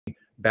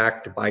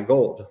backed by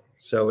gold.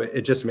 So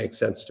it just makes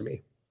sense to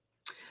me.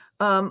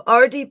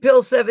 RD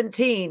Pill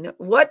 17,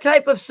 what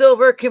type of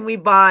silver can we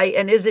buy,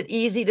 and is it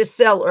easy to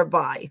sell or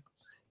buy?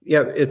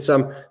 Yeah, it's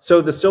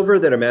so the silver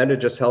that Amanda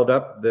just held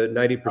up, the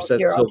 90%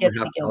 silver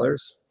half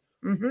dollars.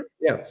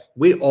 Yeah,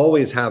 we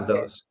always have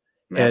those.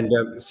 And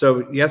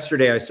so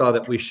yesterday I saw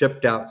that we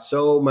shipped out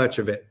so much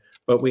of it,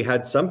 but we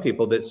had some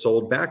people that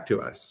sold back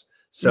to us.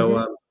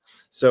 So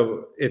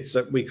so it's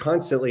we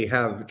constantly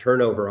have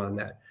turnover on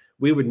that.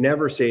 We would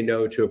never say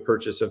no to a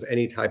purchase of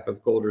any type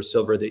of gold or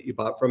silver that you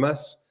bought from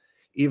us.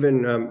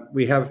 Even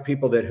we have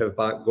people that have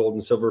bought gold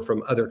and silver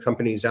from other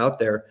companies out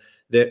there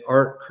that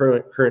aren't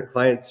current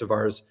clients of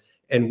ours,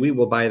 and we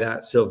will buy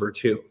that silver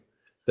too.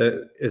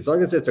 As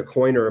long as it's a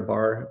coin or a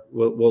bar,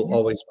 we'll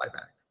always buy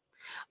back.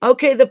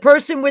 Okay, the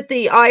person with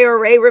the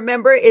IRA,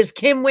 remember, is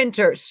Kim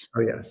Winters. Oh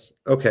yes.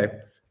 Okay.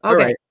 All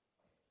right.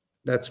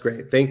 That's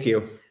great. Thank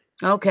you.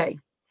 Okay.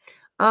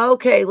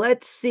 Okay,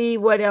 let's see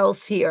what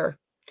else here.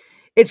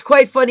 It's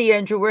quite funny,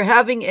 Andrew. We're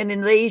having an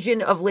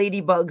invasion of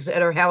ladybugs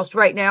at our house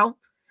right now.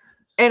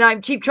 And I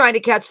keep trying to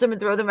catch them and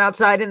throw them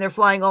outside, and they're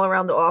flying all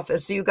around the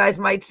office. So you guys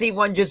might see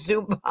one just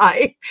zoom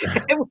by.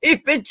 And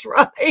we've been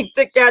trying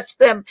to catch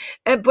them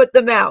and put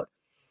them out.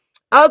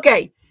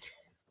 Okay.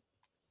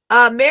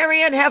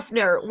 Marianne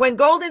Hefner, when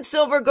gold and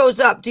silver goes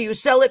up, do you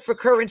sell it for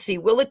currency?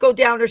 Will it go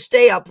down or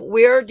stay up?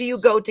 Where do you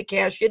go to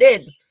cash it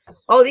in?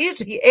 Oh,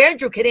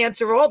 Andrew can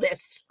answer all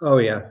this. Oh,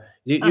 yeah.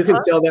 You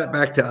can sell that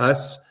back to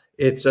us.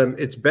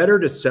 It's better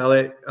to sell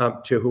it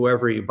to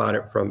whoever you bought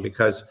it from,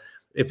 because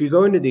if you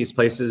go into these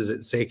places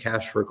that say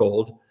cash for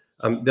gold,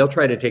 they'll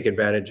try to take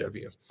advantage of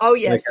you. Oh,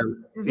 yes.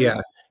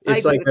 Yeah.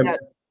 It's like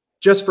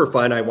just for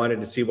fun, I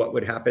wanted to see what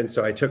would happen.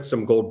 So I took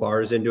some gold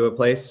bars into a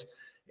place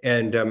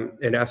and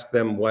asked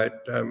them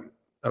what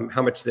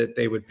how much that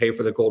they would pay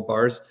for the gold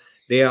bars.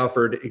 They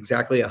offered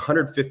exactly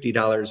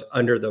 $150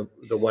 under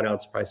the 1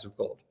 ounce price of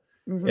gold.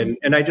 And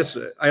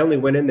I only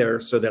went in there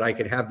so that I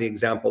could have the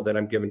example that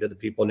I'm giving to the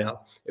people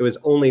now. It was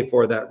only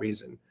for that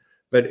reason.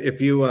 But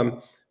if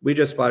you we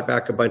just bought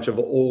back a bunch of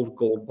old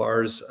gold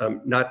bars,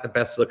 not the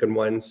best looking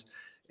ones,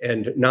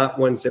 and not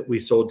ones that we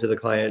sold to the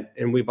client,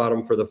 and we bought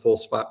them for the full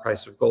spot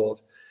price of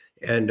gold,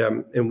 and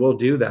we'll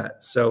do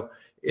that. So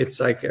it's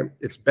like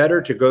it's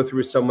better to go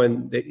through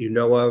someone that you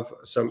know of.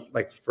 Some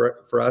like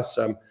for us,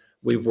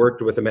 we've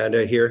worked with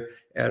Amanda here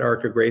at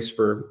Ark of Grace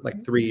for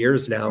like 3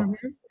 years now,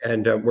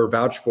 and we're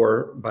vouched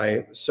for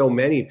by so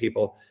many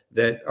people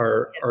that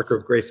are Ark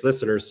of Grace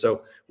listeners.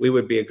 So we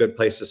would be a good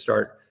place to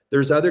start.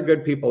 There's other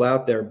good people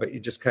out there, but you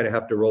just kind of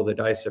have to roll the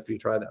dice if you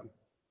try them.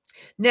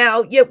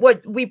 Now,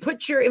 what we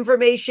put your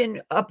information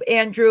up,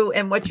 Andrew,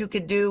 and what you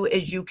can do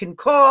is you can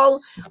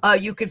call,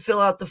 you can fill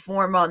out the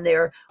form on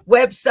their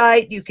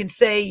website. You can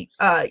say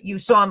you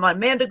saw him on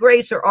Amanda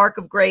Grace or Ark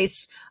of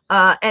Grace.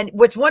 And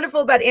what's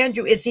wonderful about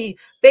Andrew is he,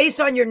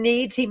 based on your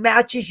needs, he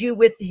matches you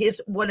with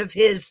one of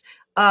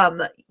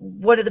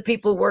the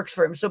people who works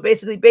for him. So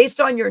basically,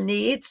 based on your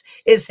needs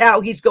is how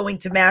he's going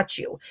to match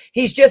you.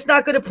 He's just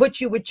not going to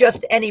put you with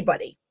just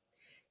anybody.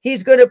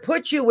 He's going to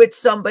put you with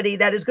somebody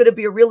that is going to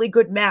be a really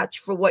good match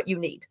for what you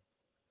need.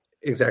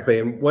 Exactly.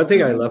 And one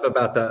thing I love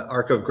about the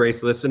Ark of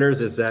Grace listeners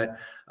is that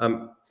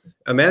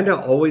Amanda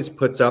always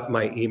puts up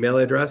my email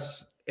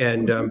address,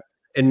 and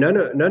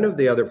none of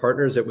the other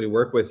partners that we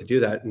work with do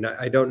that. And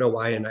I don't know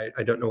why, and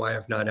I don't know why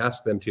I've not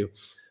asked them to.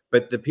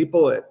 But the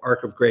people at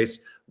Ark of Grace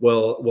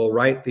will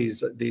write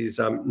these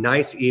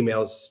nice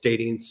emails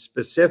stating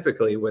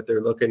specifically what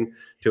they're looking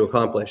to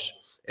accomplish.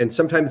 And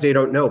sometimes they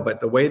don't know, but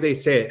the way they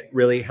say it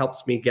really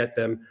helps me get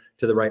them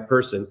to the right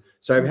person.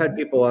 So I've had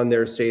people on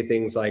there say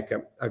things like,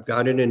 I've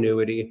got an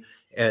annuity,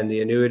 and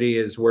the annuity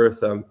is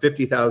worth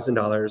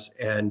 $50,000.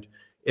 And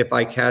if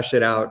I cash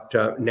it out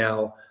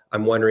now,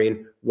 I'm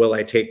wondering, will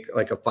I take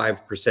like a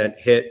 5%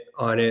 hit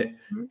on it?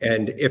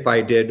 And if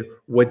I did,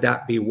 would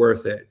that be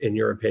worth it in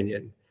your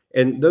opinion?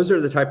 And those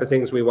are the type of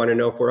things we want to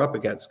know if we're up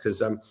against,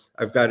 because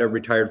I've got a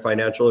retired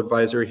financial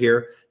advisor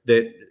here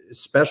that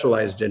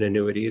specialized in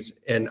annuities,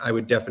 and I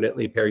would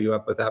definitely pair you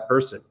up with that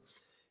person.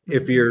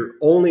 If you're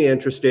only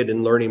interested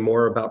in learning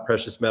more about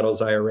precious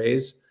metals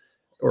IRAs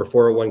or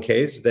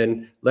 401ks,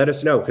 then let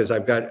us know, because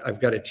I've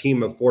got a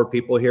team of 4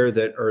 people here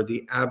that are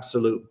the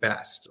absolute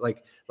best.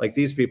 Like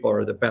these people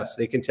are the best.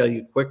 They can tell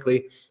you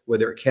quickly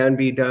whether it can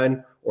be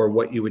done or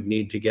what you would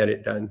need to get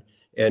it done.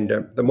 And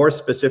the more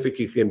specific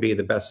you can be,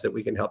 the best that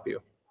we can help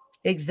you.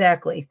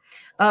 Exactly.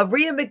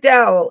 Rhea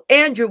McDowell,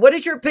 Andrew, what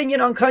is your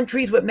opinion on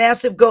countries with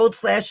massive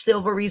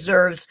gold/silver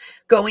reserves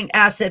going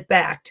asset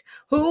backed?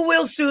 Who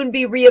will soon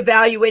be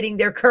reevaluating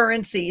their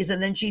currencies?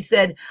 And then she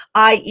said,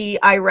 i.e.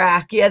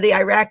 Iraq. Yeah, the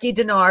Iraqi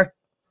dinar.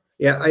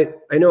 Yeah,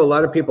 I know a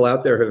lot of people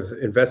out there have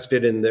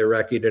invested in the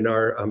Iraqi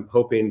dinar,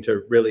 hoping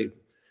to really,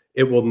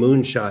 it will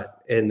moonshot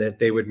and that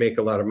they would make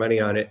a lot of money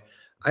on it.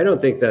 I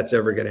don't think that's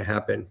ever going to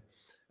happen.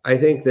 I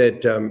think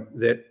that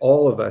that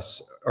all of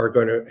us are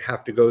going to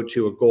have to go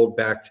to a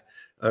gold-backed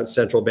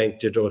central bank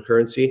digital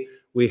currency.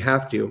 We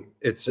have to.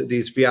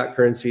 These fiat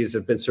currencies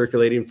have been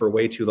circulating for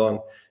way too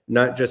long,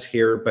 not just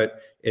here, but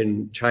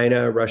in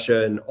China,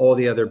 Russia, and all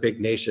the other big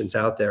nations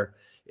out there.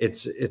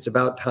 It's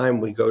about time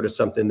we go to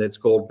something that's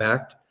gold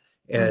backed.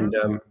 And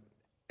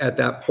at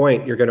that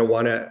point, you're going to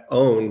want to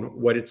own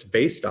what it's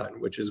based on,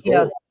 which is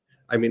gold. Yeah.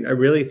 I mean, I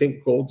really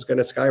think gold's going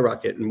to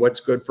skyrocket, and what's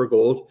good for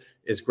gold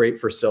is great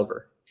for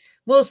silver.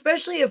 Well,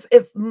 especially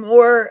if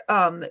more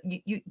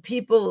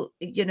people,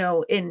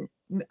 in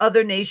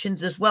other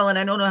nations as well, and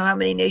I don't know how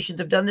many nations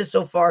have done this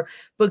so far,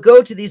 but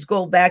go to these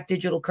gold-backed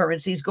digital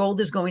currencies, gold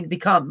is going to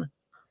become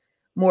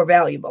more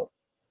valuable.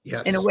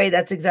 Yes. In a way,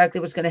 that's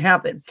exactly what's going to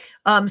happen.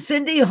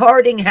 Cindy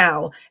Harding,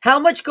 how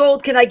much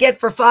gold can I get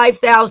for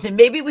 5,000?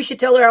 Maybe we should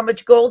tell her how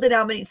much gold and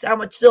how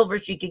much silver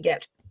she could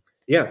get.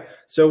 Yeah.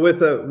 So with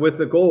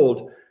the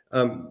gold,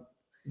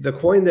 the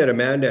coin that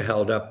Amanda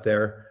held up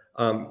there,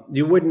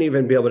 you wouldn't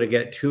even be able to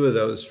get 2 of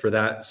those for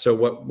that. So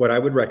what I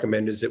would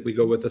recommend is that we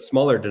go with a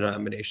smaller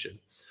denomination.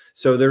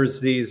 So there's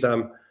these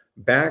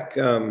back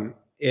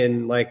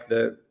in like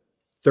the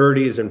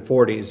 30s and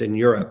 40s in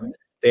Europe,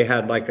 they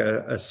had like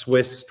a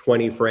Swiss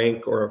 20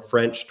 franc or a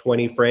French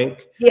 20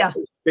 franc. Yeah.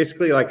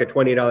 Basically like a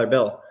 $20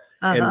 bill.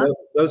 And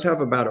those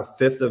have about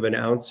 1/5 of an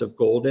ounce of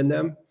gold in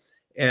them.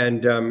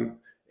 And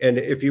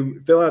if you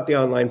fill out the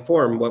online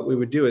form, what we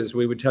would do is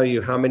we would tell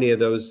you how many of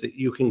those that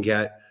you can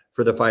get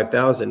for the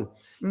 5,000.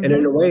 And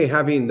in a way,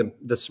 having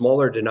the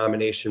smaller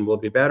denomination will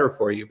be better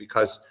for you,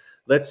 because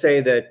let's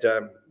say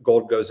that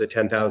gold goes at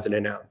 10,000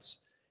 an ounce.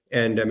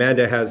 And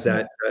Amanda has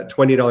that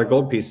 $20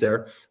 gold piece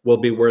there, will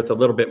be worth a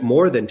little bit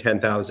more than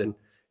 10,000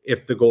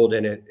 if the gold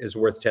in it is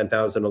worth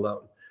 10,000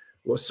 alone.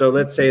 Well, so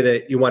let's say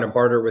that you want to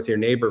barter with your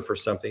neighbor for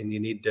something.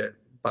 You need to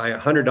buy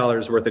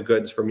 $100 worth of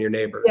goods from your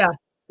neighbor. Yeah.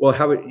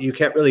 Well, you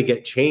can't really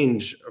get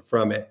change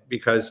from it,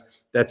 because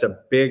that's a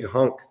big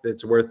hunk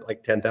that's worth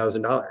like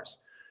 $10,000.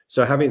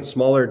 So having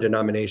smaller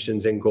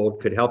denominations in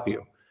gold could help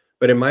you.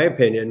 But in my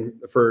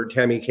opinion, for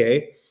Tammy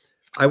K,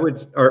 I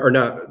would, or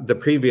not the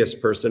previous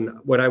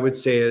person, what I would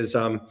say is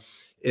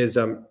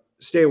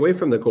stay away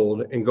from the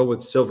gold and go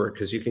with silver,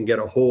 because you can get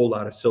a whole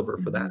lot of silver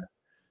for that.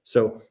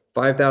 So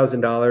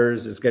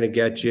 $5,000 is going to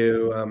get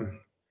you,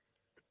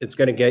 it's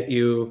going to get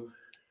you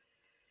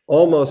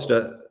almost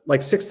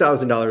like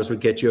 $6,000 would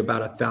get you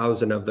about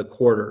 1,000 of the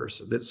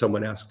quarters that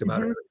someone asked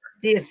about earlier.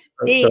 Yes.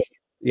 So,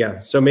 yeah.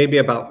 So maybe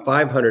about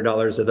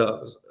 $500 of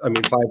those. I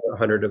mean,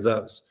 500 of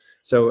those.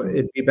 So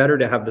it'd be better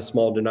to have the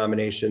small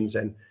denominations,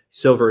 and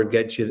silver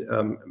get you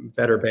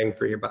better bang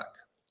for your buck.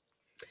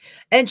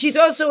 And she's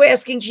also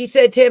asking, she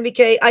said, Tammy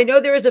K, I know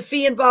there is a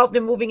fee involved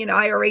in moving an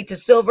IRA to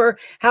silver.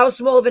 How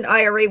small of an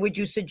IRA would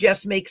you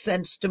suggest makes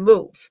sense to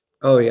move?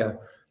 Oh, yeah.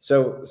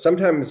 So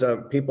sometimes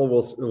people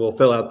will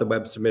fill out the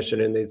web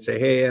submission and they'd say,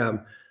 hey,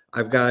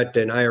 I've got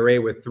an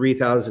IRA with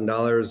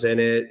 $3,000 in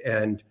it,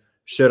 and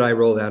should I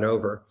roll that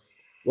over?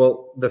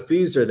 Well, the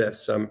fees are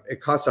this.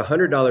 It costs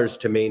 $100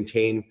 to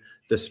maintain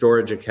the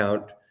storage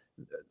account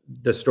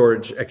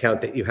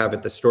that you have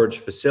at the storage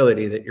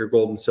facility that your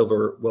gold and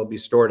silver will be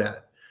stored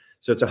at.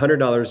 So it's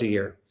 $100 a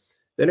year.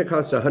 Then it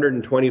costs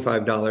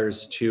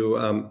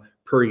 $125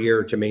 per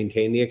year to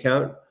maintain the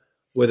account,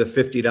 with a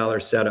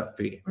 $50 setup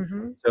fee.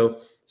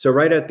 So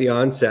right at the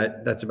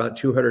onset, that's about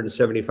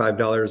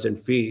 $275 in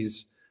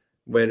fees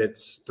when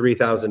it's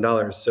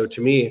 $3,000. So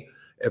to me,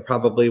 it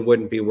probably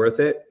wouldn't be worth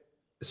it.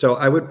 So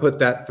I would put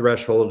that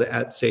threshold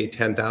at, say,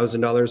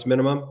 $10,000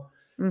 minimum.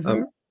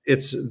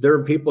 There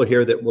are people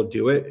here that will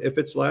do it if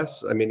it's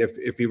less. I mean,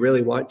 if you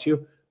really want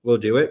to, we'll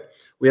do it.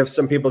 We have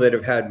some people that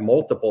have had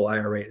multiple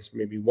IRAs,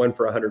 maybe one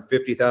for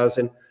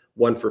 150,000,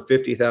 one for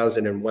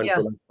 50,000, and one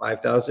for like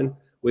 5,000.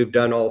 We've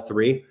done all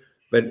 3,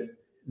 but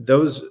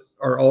those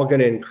are all going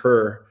to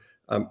incur.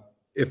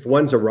 If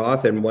one's a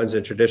Roth and one's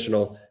a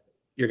traditional,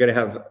 you're going to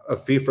have a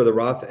fee for the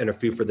Roth and a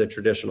fee for the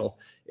traditional.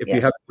 If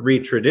you have 3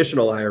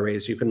 traditional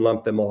IRAs, you can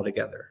lump them all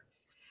together.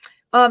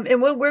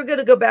 And we're going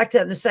to go back to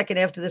that in a second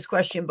after this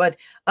question, but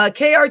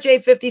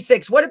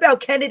KRJ56, what about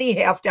Kennedy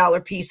 $half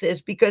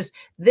pieces? Because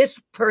this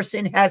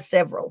person has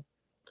several.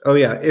 Oh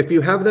yeah. If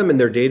you have them and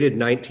they're dated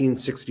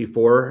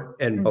 1964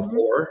 and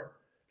before,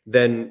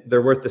 then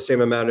they're worth the same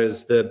amount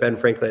as the Ben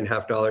Franklin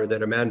 $half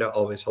that Amanda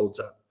always holds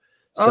up.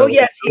 So, oh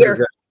yes,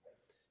 here.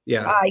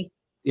 Yeah.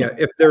 Yeah.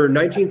 If they're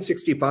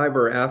 1965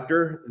 or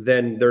after,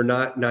 then they're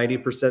not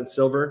 90%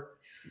 silver.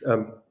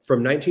 From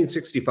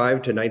 1965 to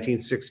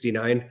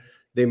 1969,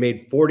 they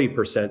made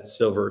 40%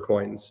 silver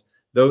coins.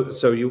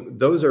 Those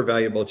are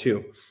valuable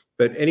too.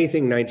 But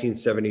anything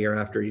 1970 or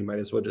after, you might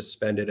as well just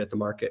spend it at the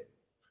market.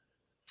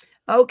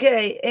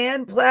 Okay,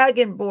 Ann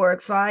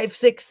Plagenborg,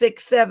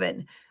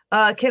 5667.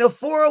 Can a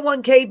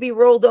 401k be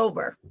rolled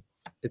over?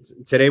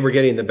 Today we're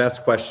getting the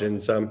best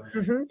questions.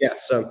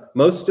 Yes,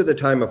 most of the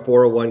time a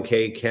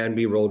 401k can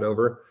be rolled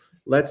over.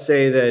 Let's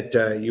say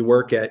that you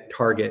work at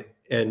Target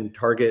and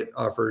Target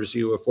offers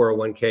you a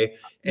 401k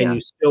and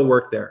you still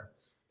work there.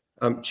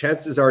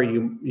 Chances are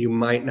you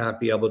might not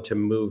be able to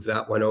move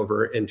that one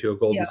over into a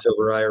gold and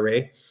silver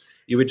IRA.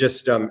 You would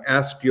just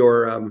ask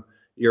your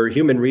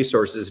human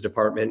resources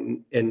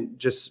department and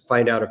just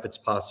find out if it's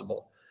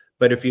possible.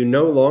 But if you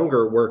no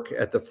longer work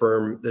at the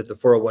firm that the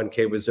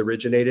 401k was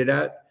originated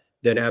at,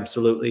 then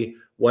absolutely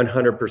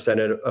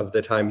 100% of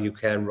the time you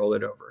can roll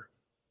it over.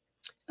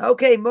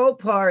 Okay,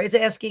 Mopar is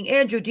asking,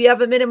 Andrew, do you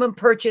have a minimum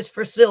purchase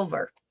for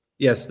silver?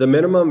 Yes, the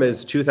minimum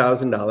is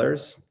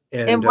 $2,000.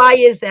 And why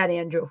is that,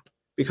 Andrew?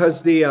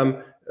 Because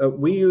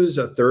we use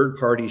a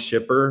third-party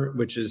shipper,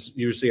 which is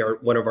usually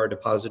one of our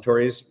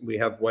depositories. We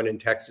have one in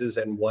Texas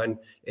and one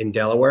in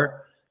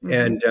Delaware,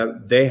 and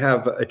they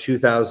have a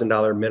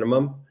 $2,000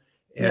 minimum.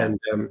 And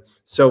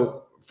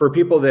so for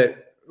people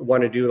that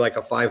want to do like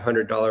a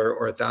 $500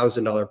 or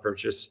 $1,000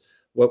 purchase,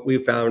 what we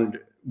found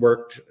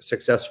worked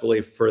successfully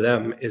for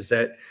them is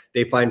that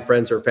they find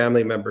friends or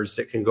family members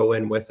that can go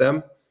in with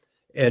them.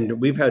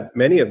 And we've had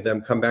many of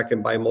them come back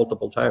and buy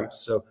multiple times.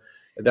 So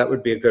that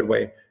would be a good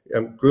way.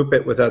 Group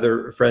it with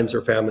other friends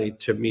or family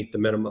to meet the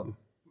minimum.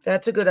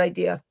 That's a good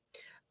idea.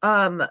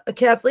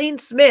 Kathleen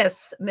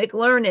Smith,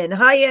 McLernan.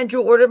 Hi,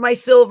 Andrew. Ordered my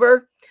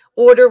silver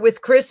order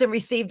with Chris and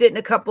received it in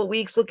a couple of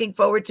weeks. Looking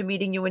forward to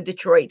meeting you in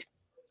Detroit.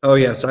 Oh,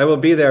 yes, I will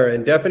be there.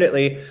 And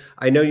definitely,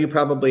 I know you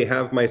probably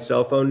have my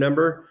cell phone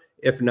number.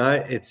 If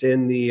not, it's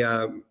in the,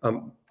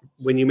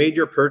 when you made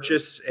your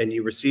purchase and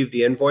you received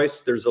the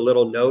invoice, there's a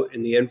little note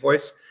in the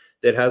invoice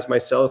that has my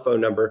cell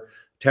phone number.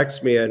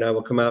 Text me and I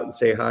will come out and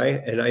say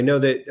hi. And I know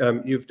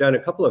that you've done a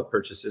couple of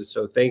purchases.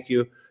 So thank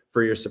you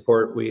for your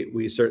support.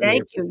 We certainly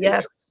thank you.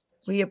 Yes,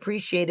 we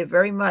appreciate it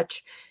very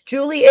much.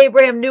 Julie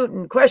Abraham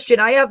Newton, question.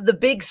 I have the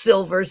big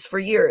silvers for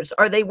years.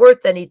 Are they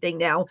worth anything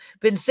now?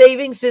 Been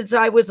saving since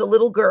I was a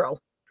little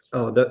girl.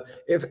 Oh,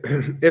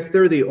 if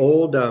they're the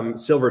old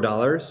silver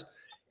dollars,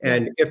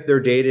 and if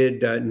they're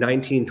dated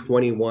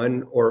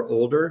 1921 or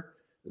older,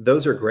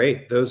 those are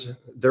great.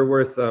 They're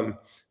worth $30,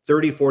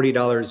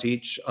 $40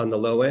 each on the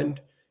low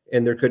end,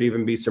 and there could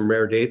even be some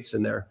rare dates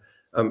in there.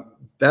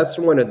 Those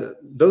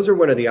are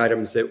one of the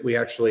items that we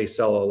actually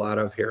sell a lot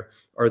of here.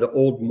 Are the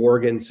old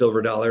Morgan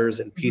silver dollars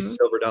and Peace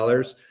silver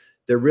dollars.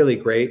 They're really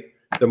great.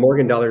 The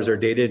Morgan dollars are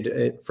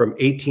dated from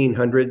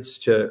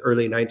 1800s to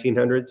early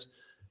 1900s.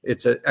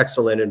 It's an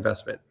excellent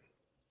investment.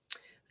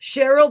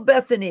 Cheryl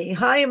Bethany.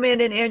 Hi,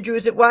 Amanda and Andrew.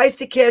 Is it wise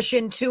to cash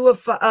in two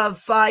of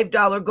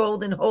 $5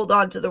 gold and hold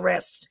on to the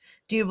rest?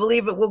 Do you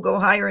believe it will go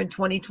higher in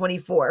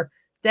 2024?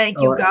 Thank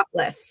you. God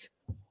bless.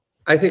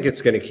 I think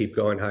it's going to keep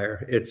going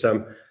higher. It's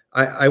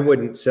I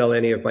wouldn't sell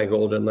any of my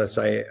gold unless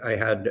I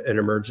had an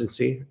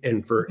emergency.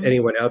 And for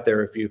anyone out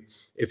there,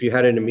 if you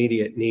had an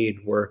immediate need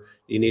where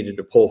you needed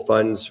to pull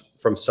funds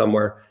from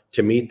somewhere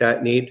to meet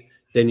that need,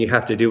 then you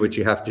have to do what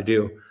you have to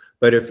do.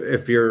 But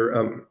if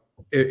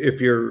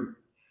you're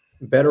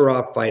better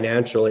off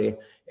financially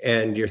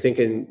and you're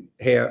thinking,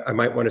 hey, I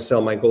might want to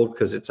sell my gold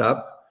because it's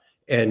up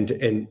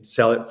and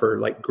sell it for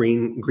like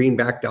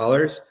greenback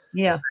dollars.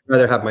 Yeah. I'd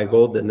rather have my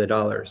gold than the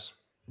dollars.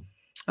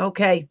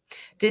 Okay.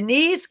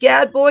 Denise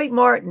Gadboy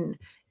Martin.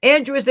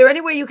 Andrew, is there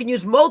any way you can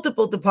use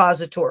multiple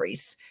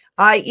depositories,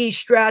 i.e.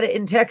 Strata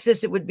in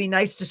Texas? It would be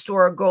nice to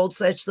store our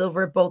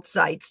gold/silver at both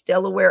sites,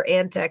 Delaware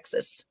and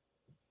Texas.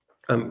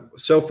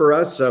 So for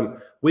us,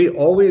 we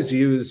always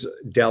use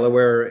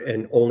Delaware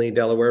and only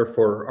Delaware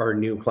for our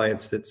new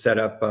clients that set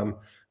up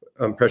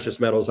precious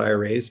metals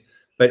IRAs.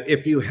 But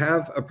if you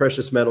have a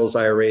precious metals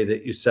IRA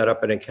that you set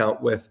up an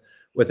account with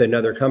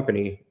another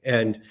company,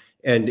 and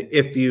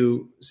if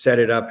you set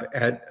it up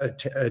at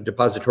a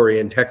depository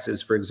in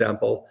Texas, for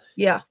example,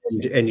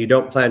 and you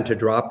don't plan to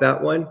drop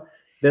that one,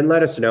 then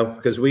let us know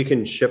because we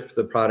can ship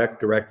the product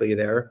directly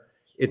there.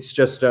 It's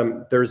just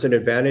there's an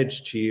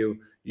advantage to you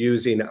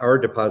using our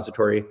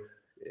depository,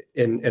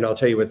 and I'll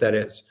tell you what that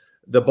is.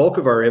 The bulk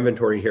of our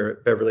inventory here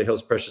at Beverly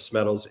Hills Precious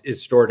Metals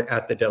is stored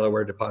at the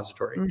Delaware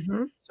depository.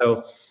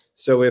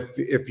 So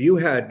if you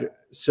had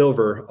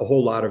silver, a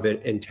whole lot of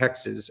it in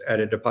Texas at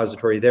a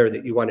depository there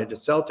that you wanted to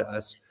sell to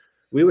us,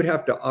 we would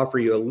have to offer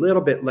you a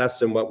little bit less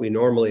than what we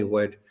normally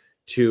would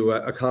to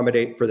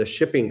accommodate for the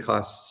shipping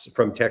costs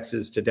from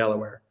Texas to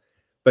Delaware.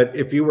 But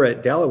if you were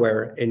at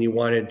Delaware and you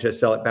wanted to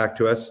sell it back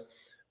to us,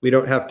 we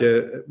don't have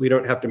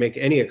to make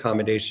any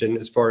accommodation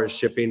as far as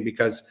shipping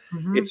because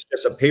it's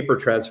just a paper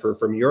transfer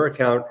from your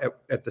account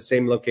at the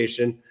same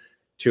location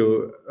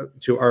to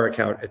our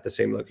account at the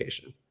same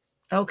location.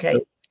 Okay.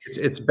 So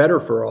it's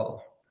better for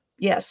all.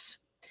 Yes.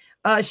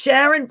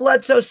 Sharon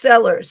Bledsoe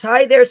Sellers.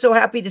 Hi there. So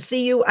happy to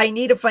see you. I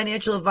need a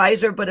financial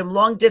advisor, but I'm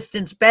long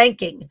distance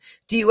banking.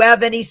 Do you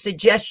have any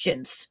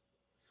suggestions?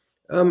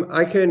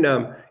 I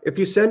can, if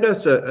you send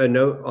us a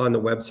note on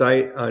the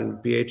website on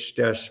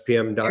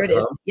bh-pm.com. There it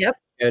is. Yep.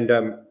 And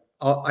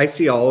I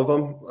see all of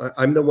them.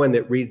 I'm the one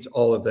that reads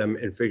all of them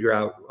and figure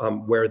out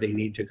where they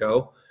need to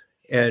go.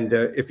 And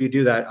if you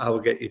do that, I will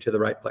get you to the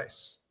right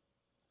place.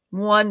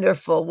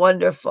 Wonderful.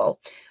 Wonderful.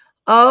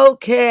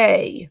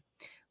 Okay.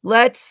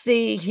 Let's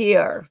see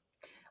here.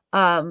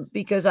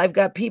 Because I've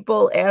got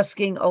people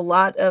asking a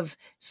lot of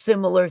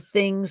similar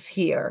things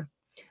here.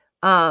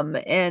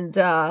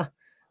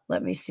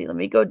 Let me see. Let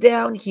me go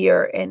down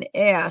here and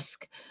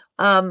ask.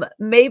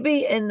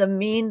 Maybe in the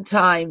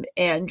meantime,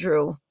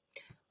 Andrew.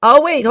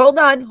 Oh, wait, hold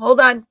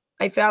on.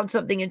 I found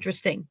something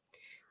interesting.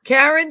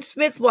 Karen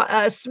Smith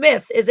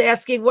is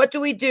asking, what do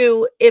we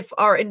do if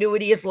our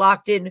annuity is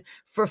locked in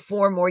for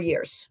 4 more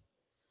years?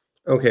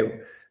 Okay.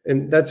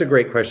 And that's a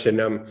great question.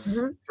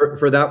 Mhm.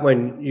 For that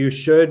one, you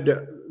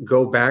should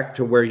go back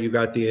to where you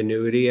got the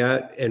annuity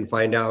at and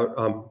find out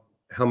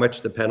how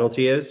much the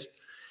penalty is.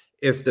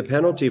 If the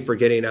penalty for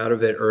getting out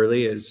of it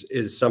early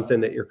is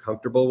something that you're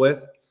comfortable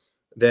with,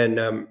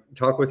 then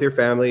talk with your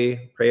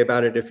family, pray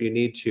about it if you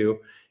need to,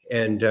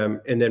 and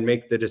then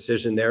make the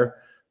decision there.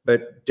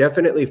 But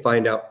definitely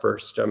find out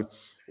first.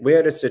 We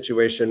had a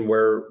situation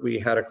where we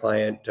had a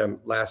client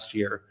last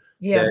year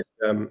Yeah.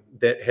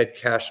 that had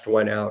cashed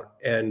one out,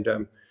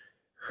 and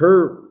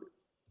her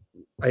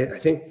I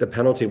think the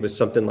penalty was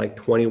something like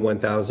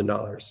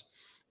 $21,000.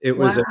 It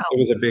Wow.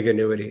 was a big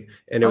annuity,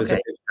 and it was a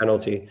Okay. big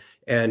penalty.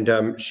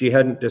 And she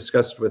hadn't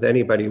discussed with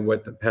anybody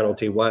what the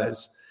penalty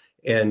was,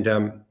 and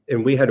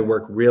we had to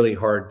work really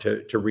hard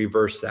to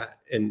reverse that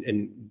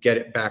and get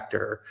it back to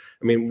her.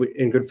 I mean,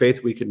 in good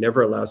faith, we could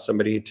never allow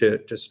somebody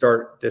to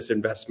start this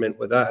investment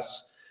with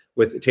us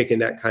with taking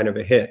that kind of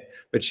a hit.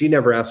 But she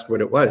never asked what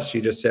it was.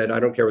 She just said, "I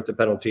don't care what the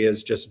penalty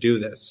is, just do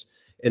this."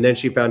 And then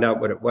she found out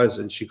what it was,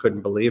 and she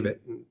couldn't believe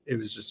it. And it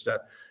was just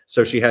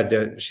so she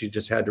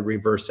just had to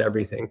reverse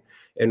everything.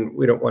 And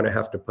we don't want to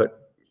have to put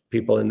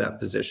people in that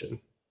position.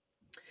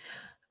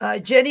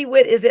 Jenny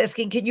Witt is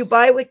asking, can you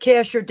buy with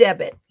cash or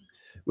debit?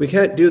 We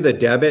can't do the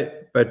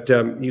debit, but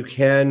you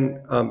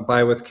can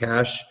buy with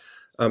cash.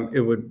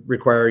 It would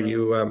require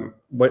you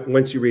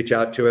once you reach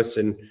out to us,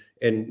 and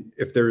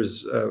if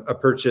there's a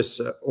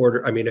purchase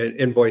order, I mean, an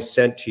invoice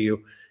sent to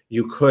you,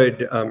 you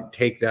could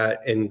take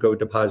that and go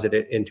deposit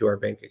it into our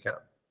bank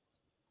account.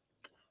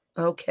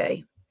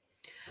 Okay.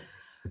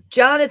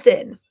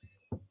 Jonathan,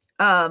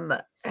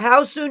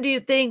 how soon do you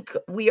think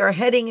we are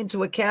heading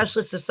into a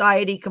cashless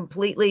society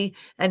completely,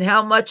 and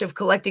how much of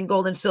collecting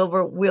gold and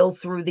silver will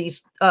through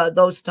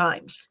those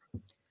times?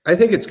 I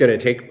think it's going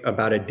to take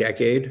about a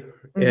decade.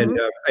 And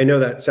I know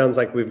that sounds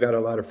like we've got a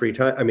lot of free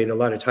time. I mean, a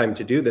lot of time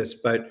to do this,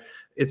 but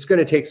it's going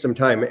to take some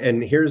time.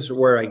 And here's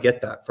where I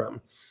get that from.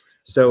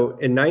 So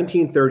in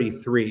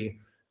 1933,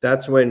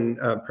 that's when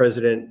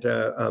President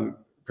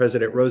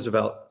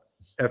Roosevelt,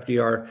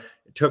 FDR,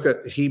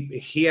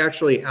 he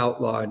actually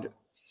outlawed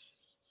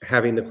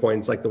having the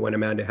coins like the one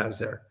Amanda has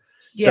there.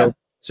 Yeah.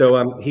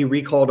 So he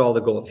recalled all the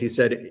gold. He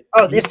said,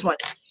 "Oh, this one."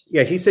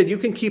 Yeah, he said you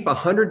can keep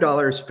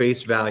 $100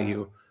 face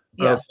value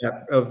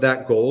of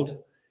that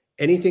gold.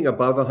 Anything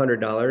above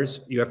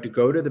 $100, you have to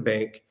go to the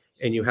bank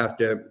and you have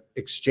to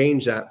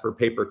exchange that for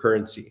paper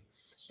currency,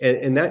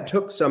 and that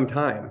took some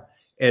time.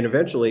 And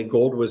eventually,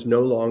 gold was no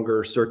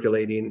longer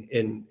circulating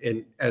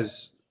in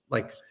as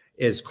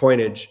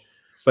coinage,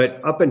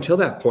 but up until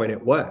that point,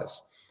 it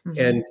was.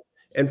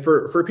 And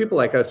for people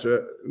like us,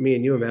 me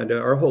and you,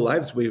 Amanda, our whole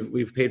lives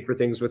we've paid for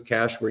things with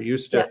cash. We're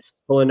used to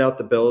pulling out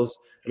the bills.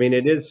 I mean,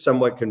 it is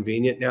somewhat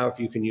convenient now if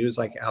you can use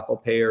like Apple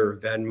Pay or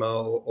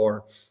Venmo,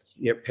 or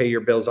pay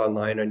your bills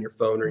online on your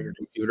phone or your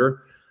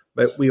computer.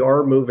 But we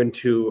are moving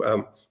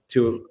to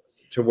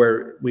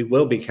where we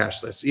will be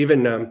cashless.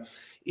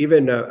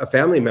 Even a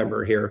family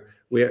member here,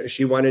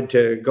 she wanted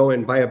to go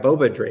and buy a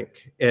boba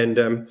drink, and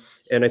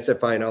I said,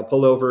 fine, I'll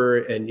pull over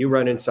and you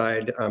run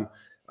inside.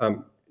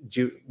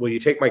 Will you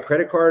take my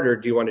credit card, or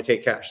do you want to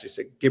take cash? She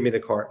said, give me the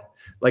card.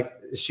 Like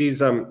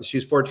she's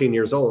 14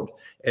 years old,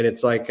 and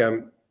it's like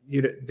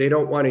they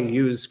don't want to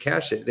use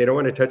cash. They don't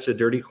want to touch the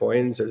dirty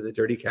coins or the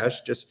dirty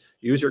cash. Just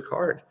use your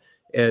card.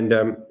 And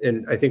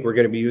I think we're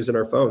going to be using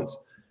our phones.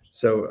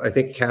 So I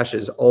think cash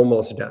is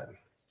almost done.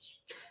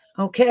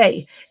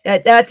 Okay,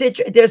 that's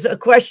it. There's a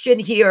question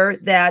here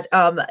that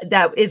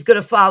is going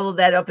to follow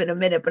that up in a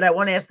minute, but I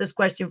want to ask this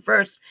question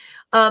first.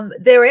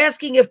 They're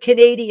asking if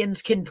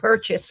Canadians can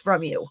purchase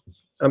from you.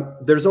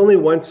 There's only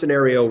one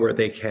scenario where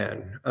they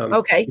can.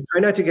 Okay. We try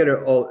not to get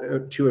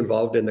too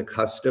involved in the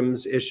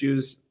customs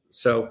issues,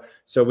 so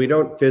we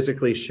don't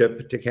physically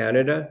ship to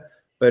Canada.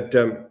 But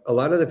a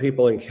lot of the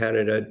people in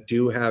Canada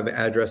do have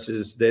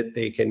addresses that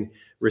they can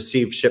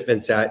receive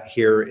shipments at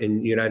here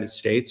in the United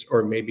States,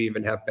 or maybe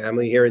even have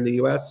family here in the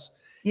US.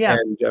 Yeah.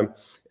 And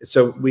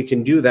so we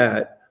can do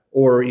that,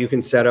 or you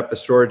can set up a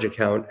storage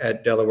account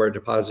at Delaware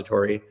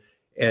Depository,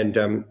 and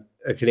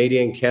a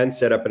Canadian can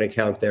set up an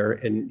account there,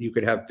 and you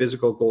could have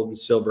physical gold and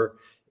silver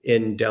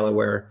in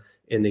Delaware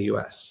in the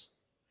US.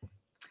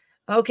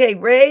 Okay,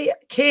 Ray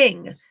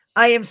King.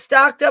 I am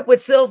stocked up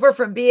with silver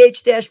from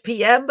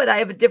BH-PM, but I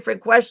have a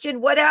different question.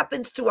 What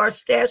happens to our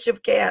stash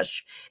of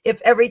cash if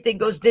everything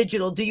goes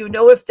digital? Do you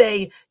know if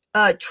they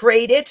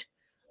trade it,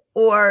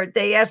 or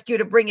they ask you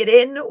to bring it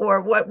in,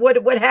 or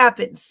what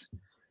happens?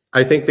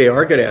 I think they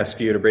are going to ask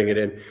you to bring it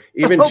in.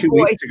 Even 2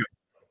 weeks ago.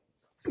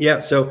 Yeah,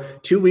 so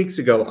 2 weeks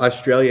ago,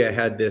 Australia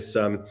had this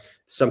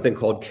something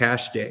called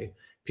Cash Day.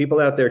 People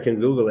out there can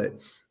Google it.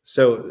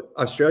 So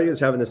Australia is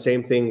having the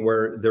same thing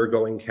where they're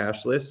going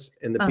cashless,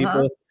 and the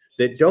people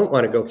that don't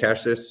want to go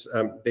cashless,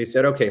 they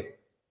said, okay,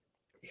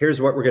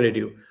 here's what we're going to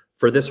do.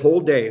 For this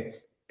whole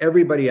day,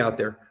 everybody out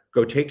there,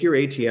 go take your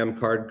ATM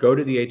card, go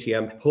to the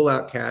ATM, pull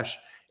out cash,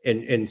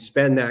 and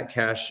spend that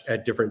cash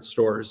at different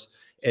stores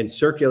and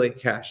circulate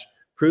cash.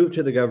 Prove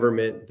to the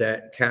government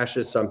that cash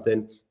is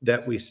something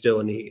that we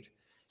still need.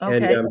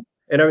 Okay.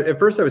 And at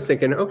first I was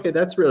thinking, okay,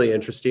 that's really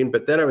interesting.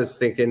 But then I was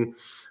thinking,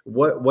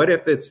 what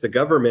if it's the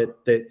government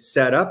that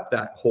set up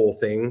that whole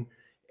thing,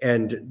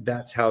 and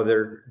that's how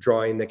they're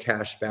drawing the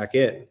cash back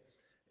in?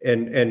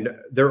 And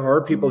there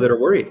are people that are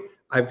worried.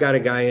 I've got a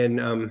guy in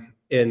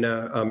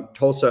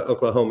Tulsa,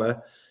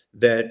 Oklahoma,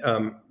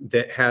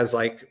 that has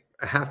like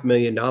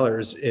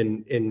 $500,000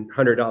 in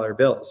 $100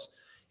 bills.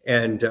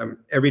 And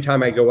every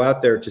time I go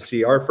out there to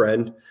see our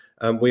friend,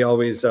 I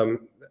always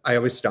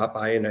stop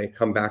by and I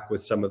come back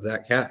with some of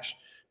that cash,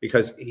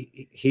 because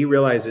he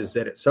realizes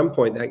that at some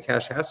point that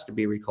cash has to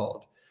be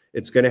recalled.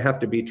 It's going to have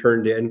to be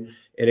turned in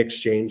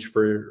exchange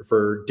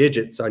for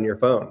digits on your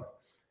phone.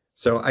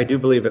 So I do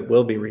believe it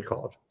will be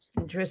recalled.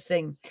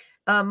 Interesting.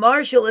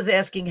 Marshall is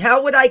asking,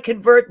 how would I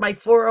convert my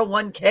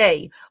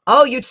 401k?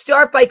 Oh, you'd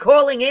start by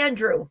calling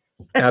Andrew.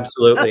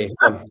 Absolutely.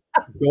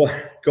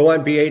 Go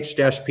on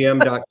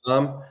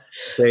bh-pm.com,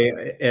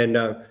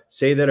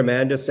 say that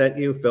Amanda sent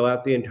you, fill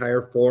out the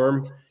entire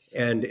form,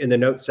 and in the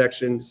notes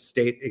section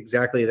state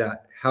exactly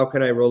that. How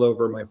can I roll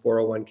over my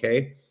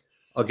 401k?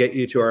 I'll get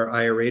you to our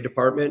IRA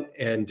department,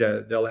 and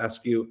they'll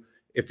ask you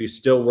if you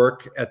still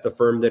work at the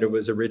firm that it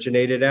was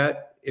originated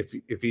at.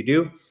 If you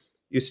do,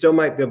 you still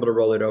might be able to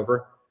roll it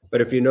over.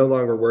 But if you no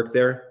longer work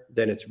there,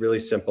 then it's really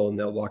simple, and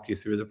they'll walk you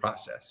through the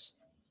process.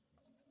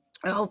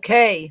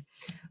 Okay.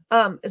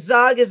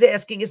 Zog is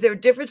asking, is there a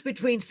difference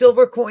between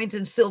silver coins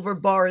and silver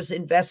bars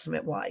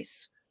investment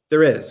wise?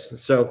 There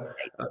is. So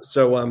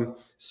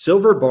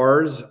silver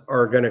bars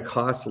are going to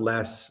cost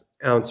less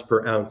ounce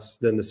per ounce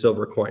than the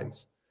silver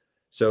coins.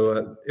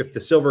 So if the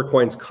silver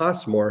coins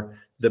cost more,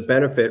 the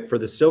benefit for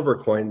the silver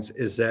coins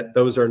is that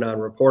those are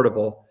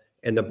non-reportable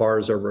and the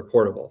bars are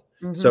reportable.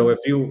 So if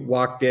you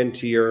walked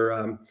into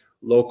your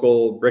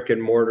local brick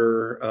and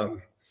mortar,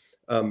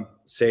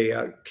 say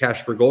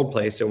Cash for Gold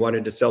place, and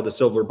wanted to sell the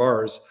silver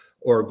bars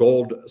or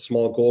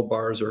small gold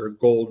bars or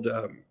gold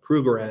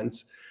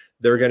Krugerrands,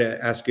 they're going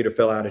to ask you to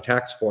fill out a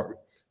tax form.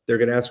 They're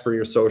going to ask for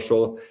your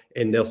social,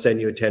 and they'll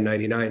send you a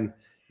 1099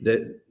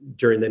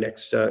 during the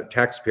next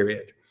tax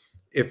period.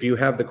 If you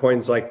have the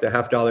coins like the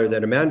 $50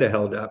 that Amanda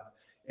held up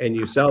and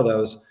you sell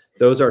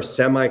those are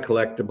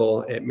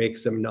semi-collectible. It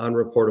makes them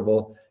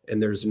non-reportable,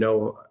 and there's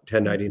no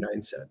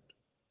 1099 sent.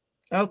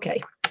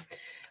 Okay.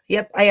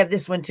 Yep, I have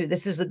this one too.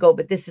 This is the gold,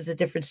 but this is a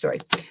different story.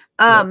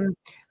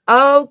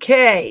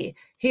 Okay.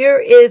 Here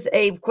is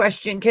a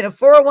question. Can a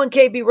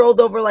 401k be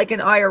rolled over like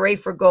an IRA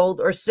for gold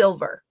or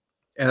silver?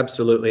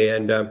 Absolutely.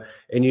 And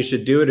you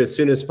should do it as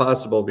soon as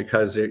possible,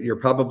 because you're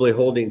probably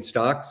holding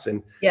stocks,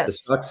 and the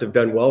stocks have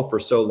done well for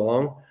so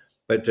long,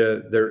 but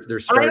they're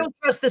starting. I don't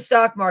trust the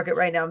stock market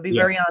right now, and be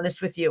very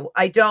honest with you.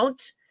 I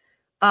don't.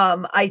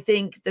 I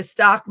think the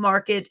stock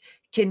market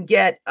can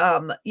get,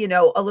 a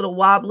little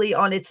wobbly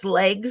on its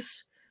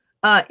legs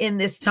in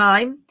this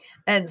time.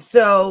 And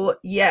so,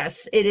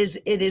 yes, it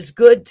is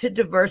good to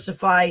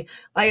diversify.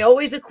 I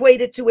always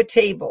equate it to a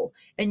table,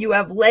 and you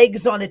have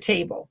legs on a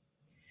table.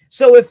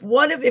 So if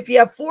you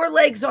have 4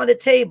 legs on a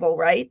table,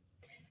 right,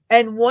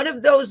 and one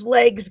of those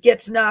legs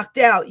gets knocked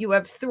out, you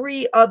have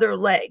 3 other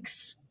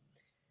legs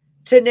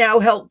to now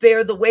help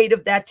bear the weight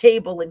of that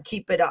table and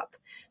keep it up.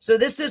 So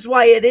this is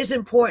why it is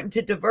important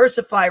to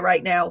diversify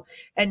right now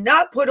and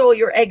not put all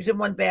your eggs in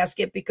one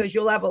basket, because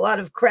you'll have a lot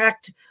of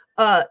cracked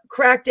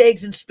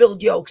eggs and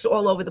spilled yolks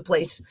all over the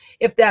place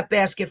if that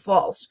basket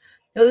falls.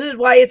 Now, this is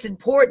why it's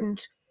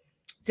important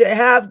to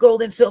have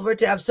gold and silver,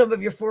 to have some of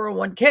your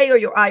 401k or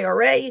your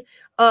IRA,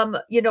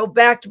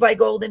 backed by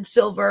gold and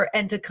silver,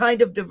 and to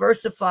kind of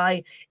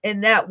diversify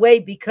in that way,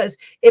 because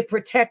it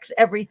protects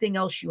everything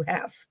else you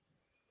have.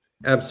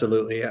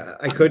 Absolutely.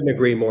 I couldn't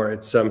agree more.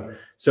 It's so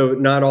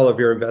not all of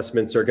your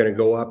investments are going to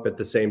go up at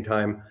the same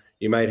time.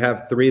 You might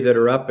have 3 that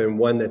are up and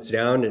 1 that's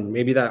down, and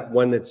maybe that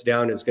 1 that's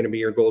down is going to be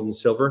your gold and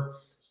silver.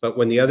 But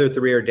when the other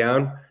 3 are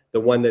down, the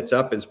 1 that's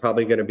up is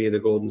probably going to be the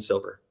gold and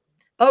silver.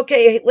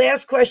 Okay,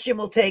 last question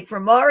we'll take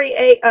from Mari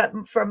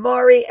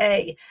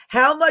A.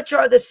 How much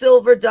are the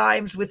silver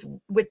dimes with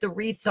the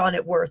wreaths on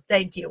it worth?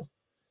 Thank you.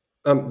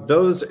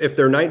 Those, if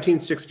they're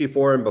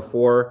 1964 and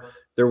before,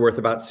 they're worth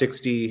about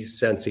 60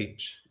 cents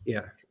each.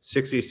 Yeah,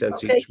 60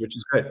 cents each, which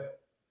is good.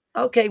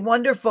 Okay,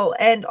 wonderful.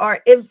 And our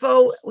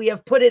info, we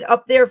have put it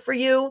up there for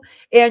you.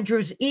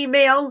 Andrew's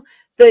email,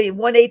 the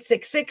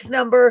 1-866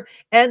 number,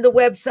 and the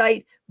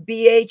website,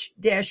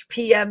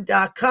 bh-pm.com.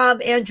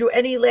 Andrew,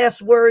 any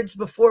last words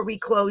before we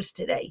close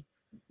today?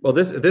 Well,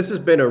 this has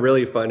been a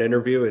really fun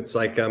interview. It's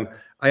like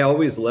I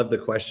always love the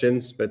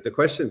questions, but the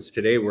questions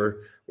today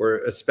were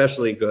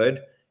especially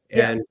good.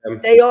 And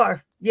they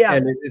are. Yeah.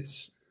 And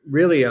it's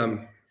really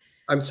I'm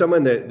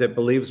someone that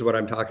believes what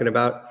I'm talking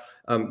about.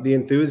 The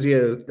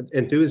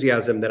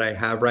enthusiasm that I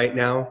have right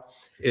now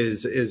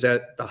is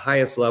at the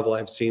highest level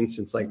I've seen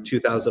since like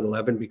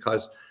 2011,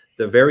 because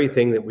the very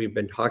thing that we've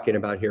been talking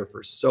about here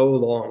for so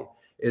long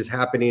is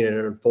happening and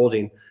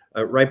unfolding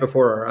right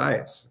before our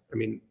eyes. I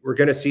mean, we're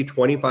going to see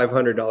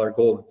 $2,500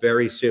 gold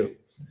very soon.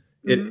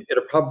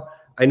 It'll probably,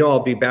 I know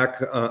I'll be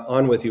back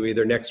on with you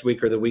either next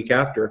week or the week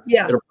after.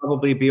 Yeah. It'll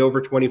probably be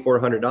over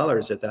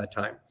 $2,400 at that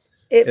time.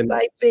 It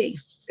might be.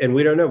 And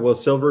we don't know. Will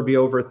silver be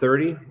over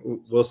 30?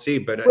 We'll see.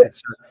 But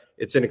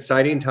it's an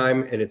exciting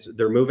time, and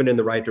they're moving in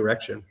the right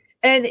direction.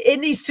 And in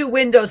these two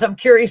windows, I'm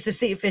curious to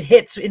see if it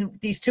hits in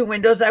these two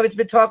windows I was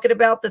been talking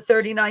about, the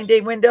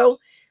 39-day window.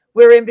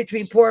 We're in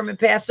between Purim and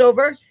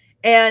Passover,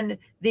 and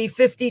the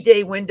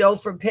 50-day window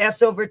from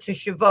Passover to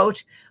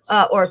Shavuot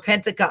or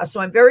Pentecost.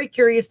 So I'm very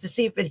curious to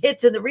see if it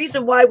hits. And the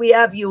reason why we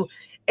have you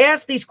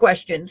ask these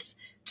questions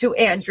to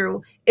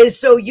Andrew is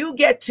so you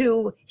get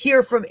to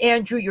hear from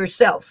Andrew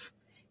yourself,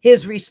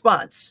 his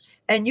response.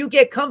 And you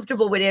get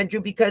comfortable with Andrew,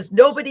 because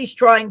nobody's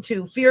trying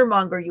to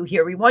fearmonger you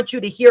here. We want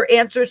you to hear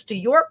answers to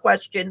your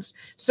questions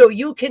so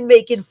you can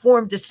make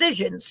informed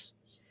decisions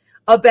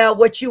about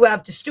what you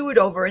have to steward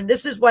over. And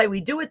this is why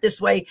we do it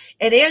this way.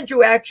 And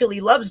Andrew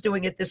actually loves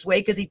doing it this way,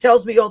 because he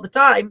tells me all the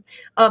time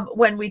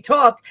when we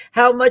talk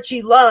how much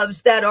he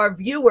loves that our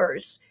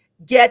viewers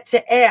get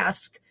to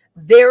ask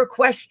their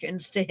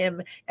questions to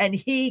him and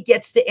he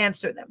gets to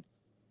answer them.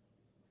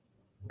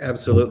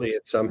 Absolutely.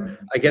 It's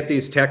I get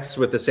these texts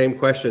with the same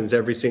questions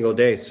every single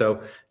day.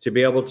 So to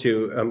be able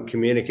to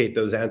communicate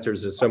those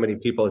answers to so many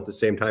people at the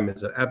same time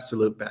is the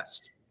absolute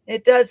best.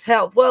 It does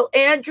help. Well,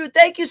 Andrew,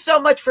 thank you so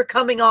much for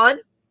coming on.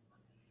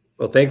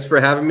 Well, thanks for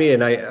having me.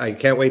 And I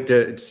can't wait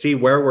to see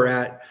where we're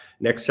at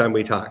next time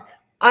we talk.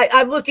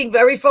 I'm looking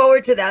very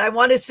forward to that. I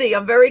want to see.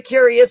 I'm very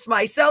curious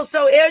myself.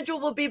 So Andrew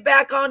will be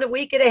back on a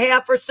week and a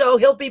half or so.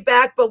 He'll be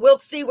back, but we'll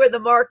see where the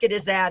market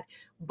is at.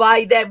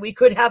 By then, we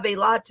could have a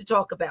lot to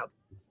talk about.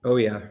 Oh,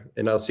 yeah.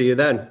 And I'll see you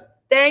then.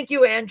 Thank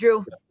you,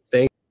 Andrew.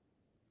 Thank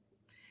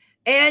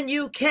you. And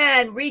you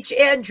can reach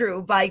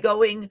Andrew by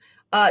going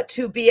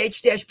to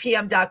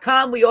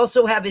bh-pm.com. We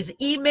also have his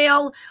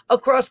email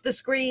across the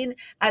screen,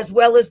 as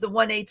well as the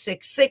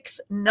 1-866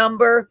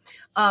 number.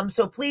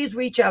 So please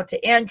reach out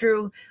to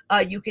Andrew.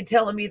 You can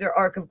tell him either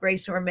Ark of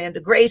Grace or Amanda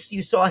Grace.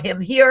 You saw him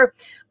here.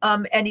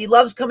 And he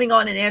loves coming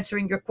on and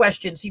answering your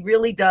questions. He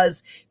really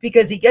does,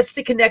 because he gets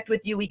to connect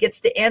with you. He gets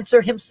to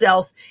answer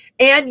himself,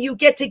 and you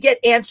get to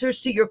get answers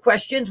to your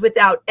questions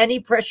without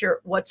any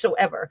pressure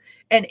whatsoever.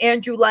 And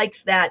Andrew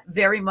likes that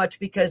very much,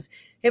 because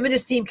him and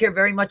his team care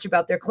very much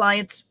about their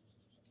clients.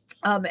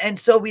 And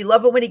so we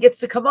love it when he gets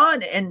to come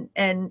on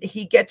and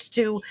he gets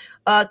to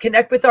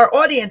connect with our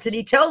audience. And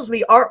he tells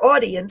me our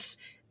audience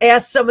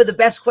asks some of the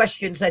best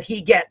questions that he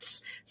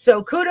gets.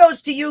 So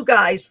kudos to you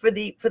guys for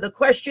the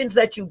questions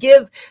that you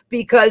give,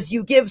 because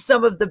you give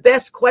some of the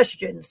best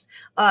questions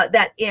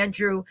that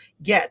Andrew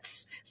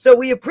gets. So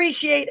we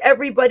appreciate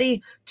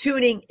everybody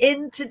tuning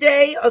in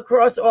today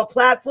across all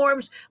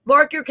platforms.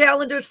 Mark your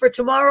calendars for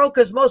tomorrow,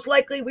 because most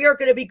likely we are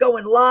going to be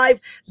going live.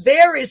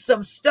 There is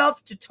some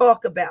stuff to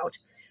talk about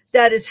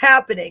that is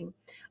happening,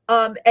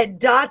 and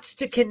dots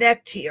to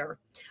connect here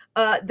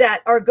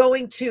that are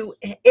going to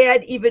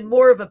add even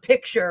more of a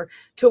picture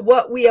to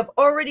what we have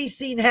already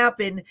seen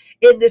happen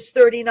in this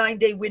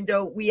 39-day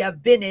window we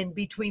have been in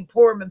between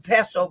Purim and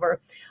Passover,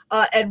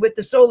 and with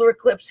the solar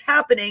eclipse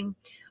happening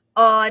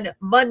on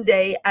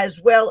Monday,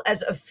 as well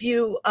as a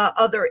few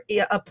other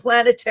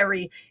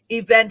planetary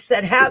events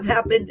that have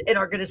happened and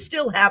are going to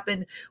still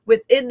happen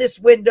within this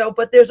window.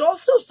 But there's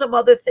also some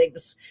other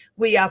things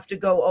we have to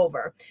go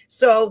over.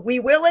 So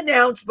we will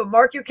announce, but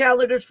mark your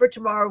calendars for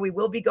tomorrow. We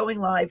will be going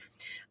live.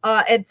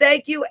 And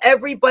thank you,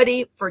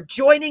 everybody, for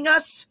joining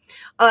us.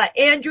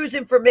 Andrew's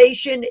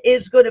information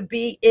is going to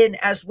be in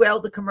as well,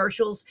 the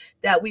commercials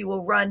that we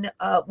will run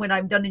when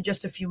I'm done in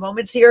just a few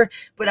moments here.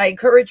 But I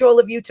encourage all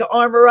of you to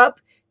armor up.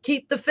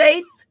 Keep the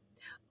faith,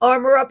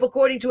 armor up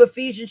according to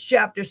Ephesians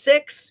chapter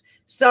 6,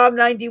 Psalm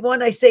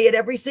 91. I say it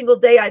every single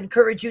day. I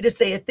encourage you to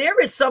say it. There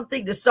is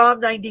something to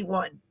Psalm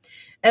 91.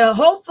 And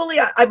hopefully,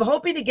 I'm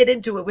hoping to get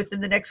into it within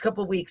the next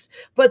couple of weeks.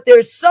 But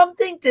there's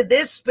something to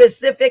this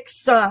specific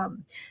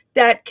psalm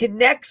that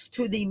connects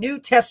to the New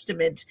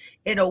Testament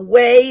in a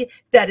way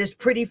that is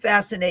pretty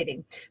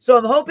fascinating. So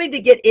I'm hoping to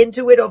get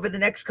into it over the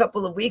next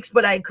couple of weeks,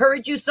 but I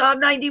encourage you,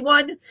 Psalm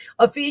 91,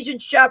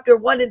 Ephesians chapter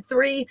 1 and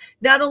 3,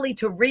 not only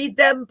to read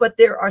them, but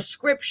there are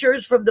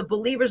scriptures from the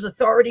Believer's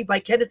Authority by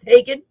Kenneth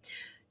Hagin.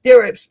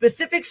 There are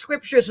specific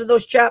scriptures in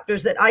those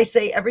chapters that I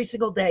say every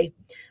single day,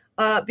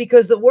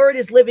 because the word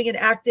is living and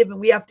active and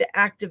we have to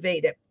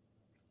activate it.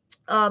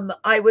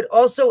 I would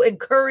also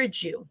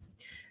encourage you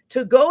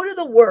to go to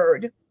the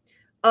word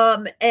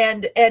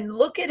and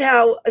look at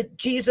how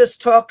Jesus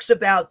talks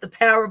about the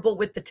parable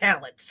with the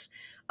talents.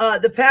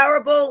 The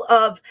parable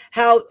of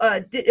how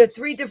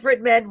three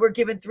different men were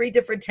given three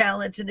different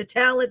talents, and the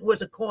talent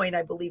was a coin,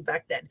 I believe,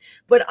 back then.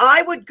 But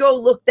I would go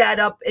look that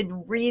up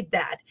and read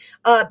that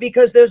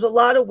because there's a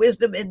lot of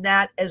wisdom in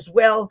that as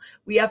well.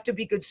 We have to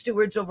be good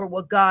stewards over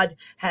what God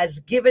has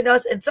given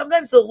us. And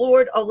sometimes the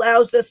Lord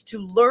allows us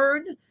to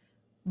learn,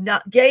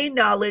 gain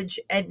knowledge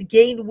and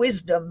gain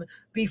wisdom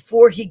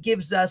before he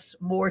gives us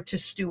more to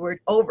steward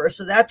over.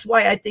 So that's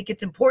why I think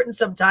it's important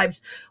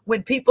sometimes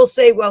when people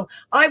say, well,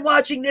 I'm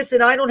watching this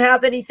and I don't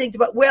have anything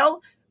to,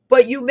 well,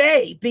 but you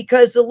may,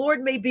 because the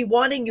Lord may be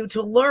wanting you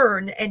to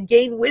learn and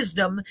gain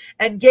wisdom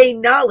and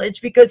gain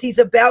knowledge, because he's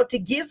about to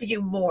give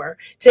you more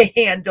to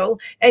handle.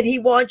 And he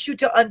wants you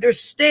to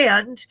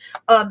understand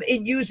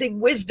in using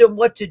wisdom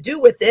what to do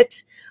with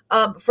it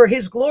for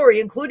his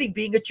glory, including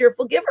being a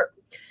cheerful giver.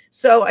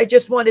 So I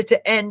just wanted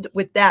to end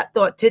with that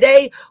thought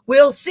today.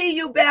 We'll see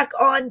you back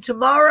on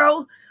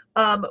tomorrow.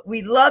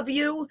 We love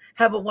you.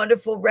 Have a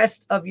wonderful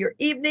rest of your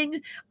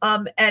evening.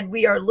 And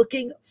we are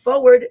looking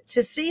forward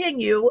to seeing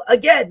you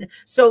again.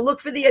 So look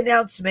for the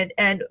announcement,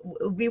 and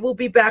we will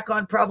be back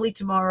on probably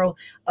tomorrow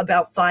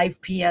about 5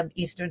 p.m.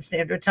 Eastern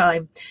Standard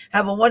Time.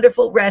 Have a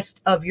wonderful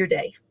rest of your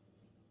day.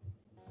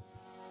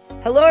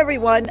 Hello,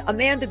 everyone.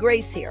 Amanda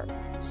Grace here.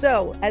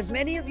 So, as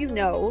many of you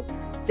know,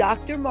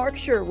 Dr. Mark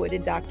Sherwood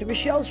and Dr.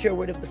 Michelle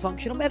Sherwood of the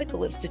Functional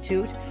Medical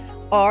Institute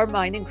are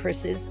mine and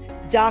Chris's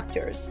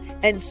doctors.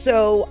 And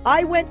so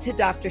I went to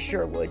Dr.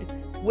 Sherwood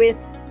with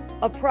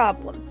a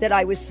problem that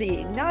I was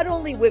seeing, not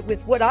only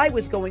with what I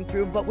was going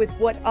through, but with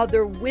what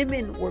other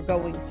women were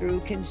going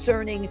through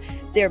concerning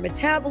their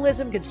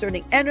metabolism,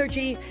 concerning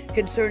energy,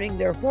 concerning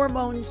their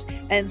hormones.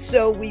 And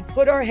so we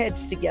put our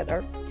heads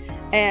together,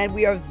 and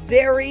we are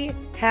very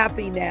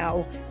happy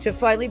now to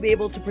finally be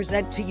able to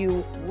present to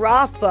you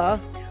Rapha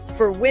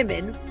for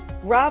women.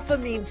 Rapha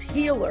means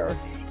healer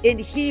in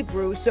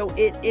Hebrew, so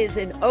it is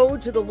an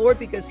ode to the Lord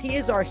because he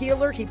is our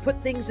healer. He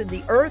put things in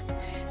the earth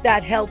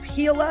that help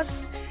heal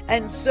us,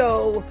 and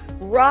so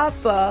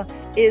Rapha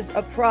is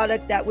a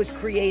product that was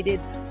created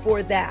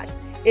for that.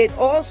 It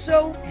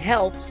also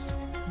helps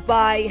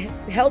by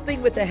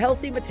helping with a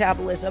healthy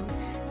metabolism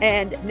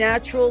and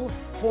natural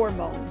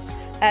hormones,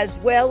 as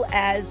well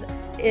as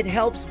it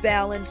helps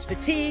balance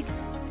fatigue.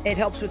 It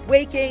helps with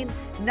weight gain,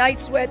 night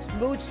sweats,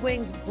 mood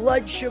swings,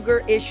 blood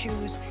sugar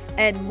issues,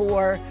 and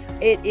more.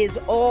 It is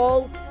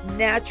all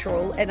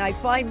natural, and I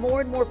find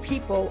more and more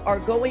people are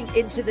going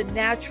into the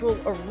natural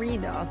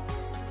arena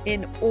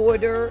in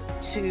order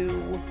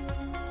to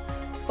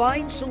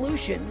find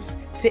solutions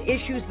to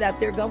issues that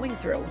they're going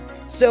through.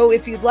 So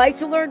if you'd like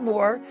to learn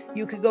more,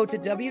 you can go to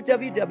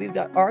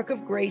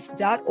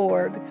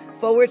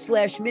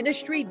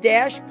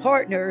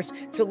www.arkofgrace.org/ministry-partners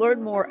to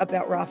learn more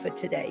about Rapha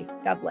today.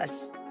 God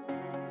bless.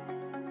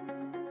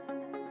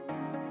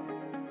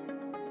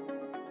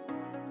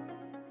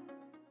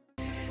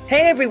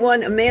 Hey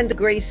everyone, Amanda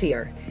Grace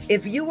here.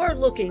 If you are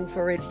looking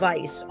for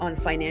advice on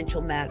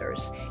financial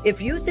matters,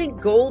 if you think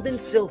gold and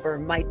silver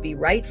might be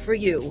right for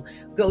you,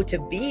 go to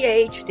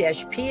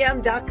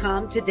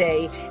bh-pm.com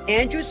today.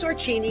 Andrew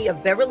Sorchini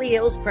of Beverly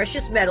Hills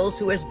Precious Metals,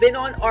 who has been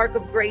on Ark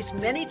of Grace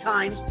many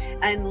times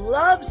and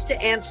loves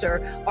to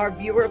answer our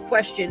viewer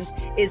questions,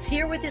 is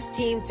here with his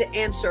team to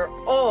answer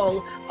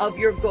all of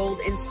your gold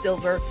and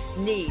silver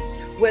needs.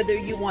 Whether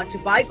you want to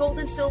buy gold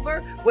and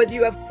silver, whether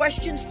you have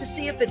questions to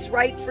see if it's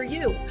right for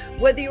you,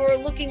 whether you are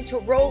looking to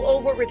roll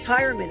over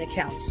retirement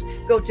accounts,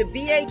 go to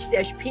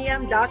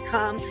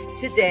bh-pm.com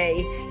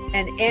today,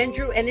 and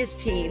Andrew and his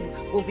team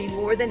will be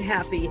more than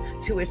happy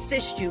to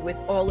assist you with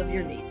all of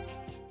your needs.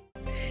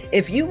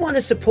 If you want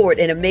to support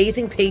an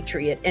amazing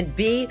patriot and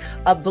be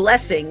a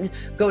blessing,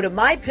 go to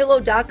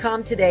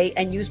mypillow.com today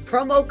and use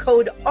promo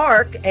code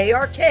ARK,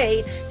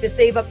 A-R-K, to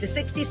save up to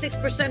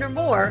 66% or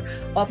more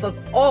off of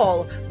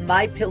all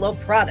MyPillow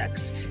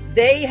products.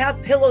 They have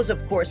pillows,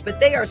 of course, but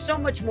they are so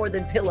much more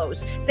than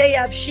pillows. They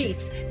have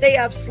sheets, they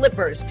have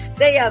slippers,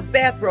 they have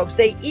bathrobes,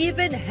 they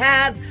even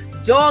have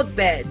dog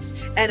beds.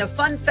 And a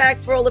fun fact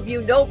for all of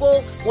you,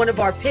 Noble, one of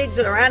our pigs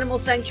at our animal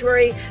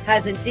sanctuary,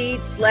 has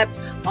indeed slept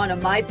on a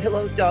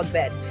MyPillow dog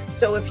bed.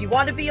 So if you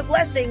want to be a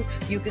blessing,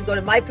 you can go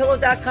to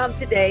mypillow.com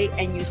today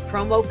and use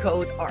promo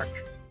code ARK.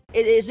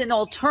 It is an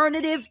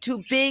alternative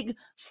to big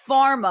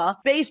pharma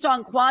based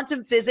on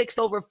quantum physics.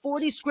 Over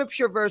 40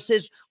 scripture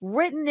verses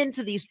written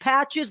into these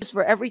patches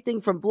for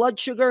everything from blood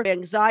sugar,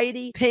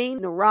 anxiety, pain,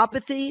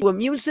 neuropathy,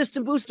 immune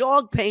system boost,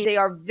 dog pain. They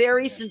are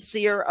very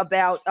sincere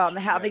about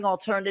having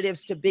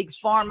alternatives to big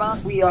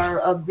pharma. We are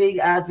a big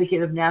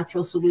advocate of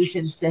natural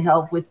solutions to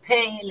help with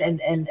pain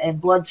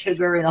and blood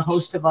sugar and a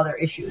host of other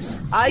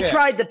issues. I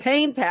tried the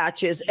pain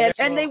patches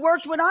and they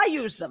worked when I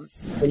used them.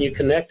 When you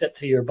connect it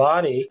to your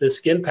body, the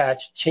skin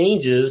patch changes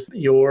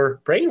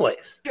your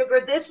brainwaves.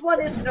 Sugar, this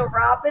one is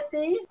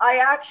neuropathy. I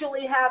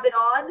actually have it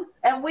on,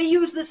 and we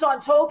use this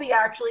on Toby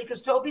actually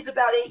because Toby's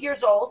about 8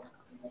 years old,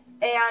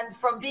 and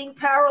from being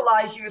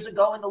paralyzed years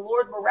ago and the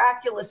Lord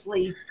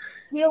miraculously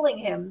healing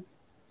him,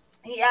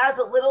 he has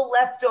a little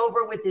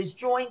leftover with his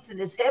joints and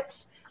his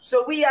hips,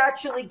 so we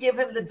actually give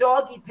him the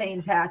doggy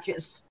pain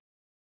patches.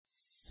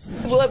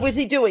 What was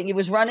he doing? He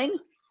was running?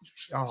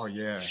 Oh,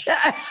 yeah.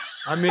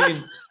 I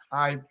mean,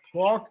 I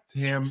plucked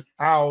him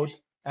out,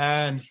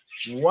 and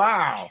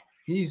wow,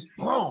 he's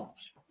boom.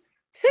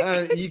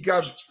 And he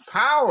got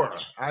power.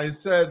 I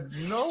said,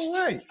 no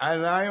way.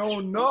 And I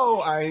don't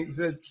know. I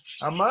said,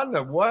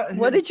 Amanda,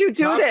 what did you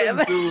do to him?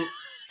 To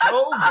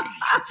Toby?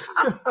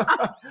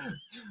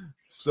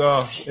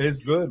 So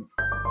it's good.